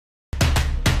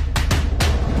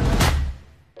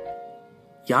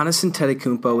Giannis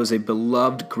Antetokounmpo is a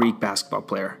beloved Greek basketball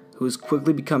player who is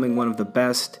quickly becoming one of the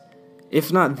best,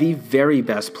 if not the very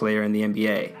best player in the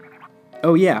NBA.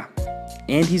 Oh yeah,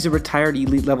 and he's a retired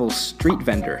elite level street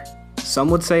vendor. Some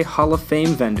would say Hall of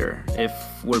Fame vendor, if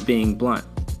we're being blunt.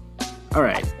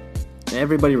 Alright,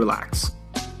 everybody relax.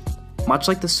 Much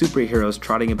like the superheroes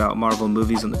trotting about Marvel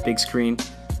movies on the big screen,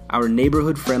 our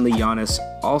neighborhood-friendly Giannis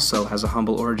also has a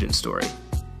humble origin story,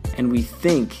 and we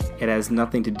think it has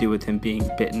nothing to do with him being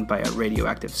bitten by a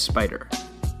radioactive spider.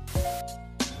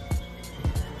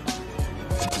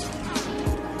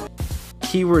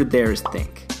 Keyword there is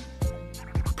think.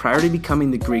 Prior to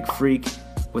becoming the Greek Freak,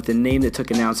 with a name that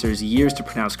took announcers years to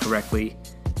pronounce correctly,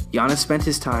 Giannis spent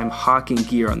his time hawking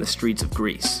gear on the streets of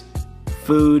Greece.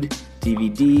 Food,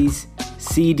 DVDs,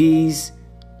 CDs,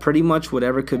 pretty much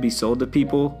whatever could be sold to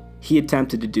people, he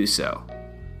attempted to do so.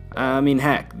 I mean,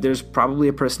 heck, there's probably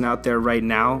a person out there right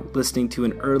now listening to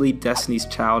an early Destiny's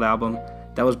Child album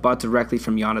that was bought directly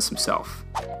from Giannis himself.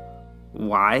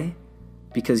 Why?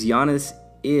 Because Giannis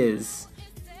is,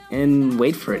 and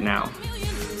wait for it now,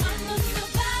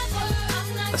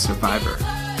 a survivor.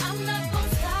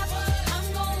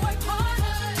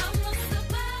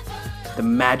 The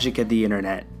magic of the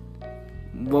internet.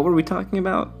 What were we talking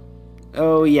about?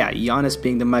 Oh yeah, Giannis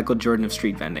being the Michael Jordan of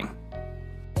street vending.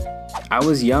 I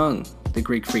was young, the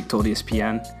Greek Freak told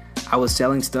ESPN. I was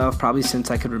selling stuff probably since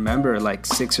I could remember, like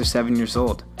 6 or 7 years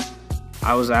old.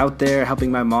 I was out there helping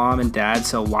my mom and dad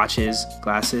sell watches,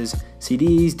 glasses,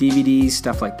 CDs, DVDs,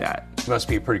 stuff like that. You must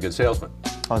be a pretty good salesman.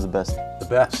 I was the best. The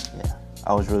best? Yeah,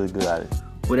 I was really good at it.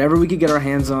 Whatever we could get our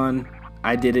hands on,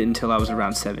 I did it until I was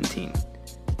around 17.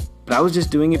 But I was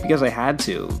just doing it because I had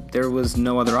to. There was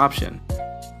no other option.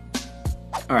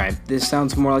 Alright, this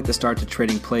sounds more like the start to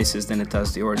trading places than it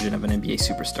does the origin of an NBA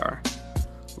superstar.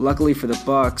 Luckily for the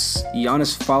Bucks,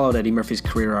 Giannis followed Eddie Murphy's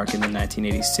career arc in the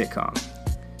 1980s sitcom.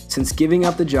 Since giving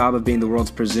up the job of being the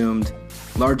world's presumed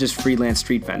largest freelance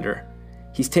street vendor,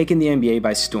 he's taken the NBA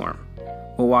by storm.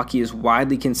 Milwaukee is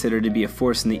widely considered to be a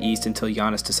force in the East until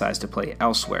Giannis decides to play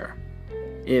elsewhere.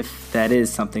 If that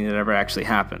is something that ever actually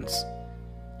happens.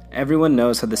 Everyone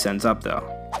knows how this ends up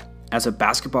though. As a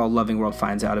basketball-loving world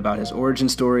finds out about his origin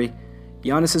story,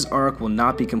 Giannis' arc will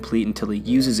not be complete until he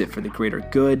uses it for the greater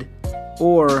good,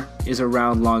 or is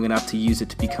around long enough to use it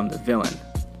to become the villain.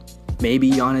 Maybe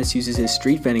Giannis uses his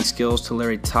street vending skills to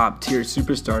lure a top-tier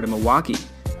superstar to Milwaukee,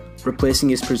 replacing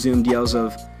his presumed yells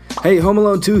of, "Hey, Home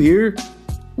Alone 2 here!"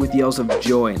 with yells of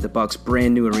joy in the Bucks'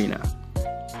 brand new arena.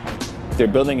 They're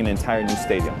building an entire new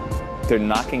stadium. They're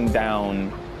knocking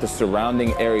down the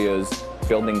surrounding areas,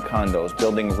 building condos,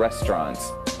 building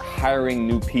restaurants, hiring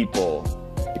new people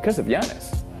because of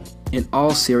Giannis. In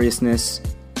all seriousness,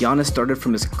 Giannis started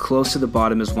from as close to the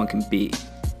bottom as one can be,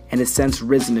 and has since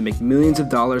risen to make millions of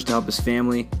dollars to help his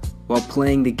family while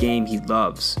playing the game he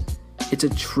loves. It's a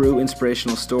true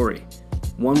inspirational story,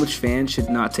 one which fans should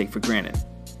not take for granted.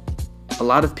 A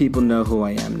lot of people know who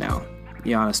I am now,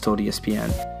 Giannis told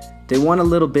ESPN. They want a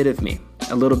little bit of me,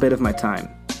 a little bit of my time.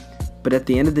 But at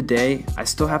the end of the day, I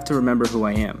still have to remember who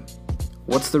I am.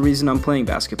 What's the reason I'm playing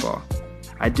basketball?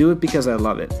 I do it because I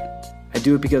love it. I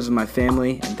do it because of my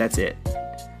family, and that's it.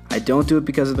 I don't do it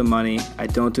because of the money. I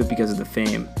don't do it because of the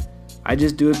fame. I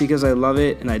just do it because I love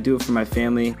it, and I do it for my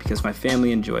family because my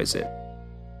family enjoys it.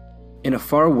 In a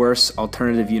far worse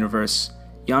alternative universe,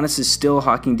 Giannis is still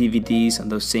hawking DVDs on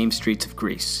those same streets of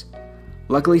Greece.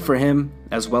 Luckily for him,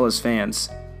 as well as fans,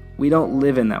 we don't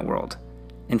live in that world.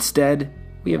 Instead,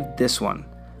 we have this one,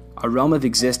 a realm of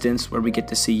existence where we get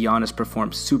to see Giannis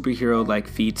perform superhero-like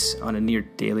feats on a near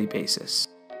daily basis.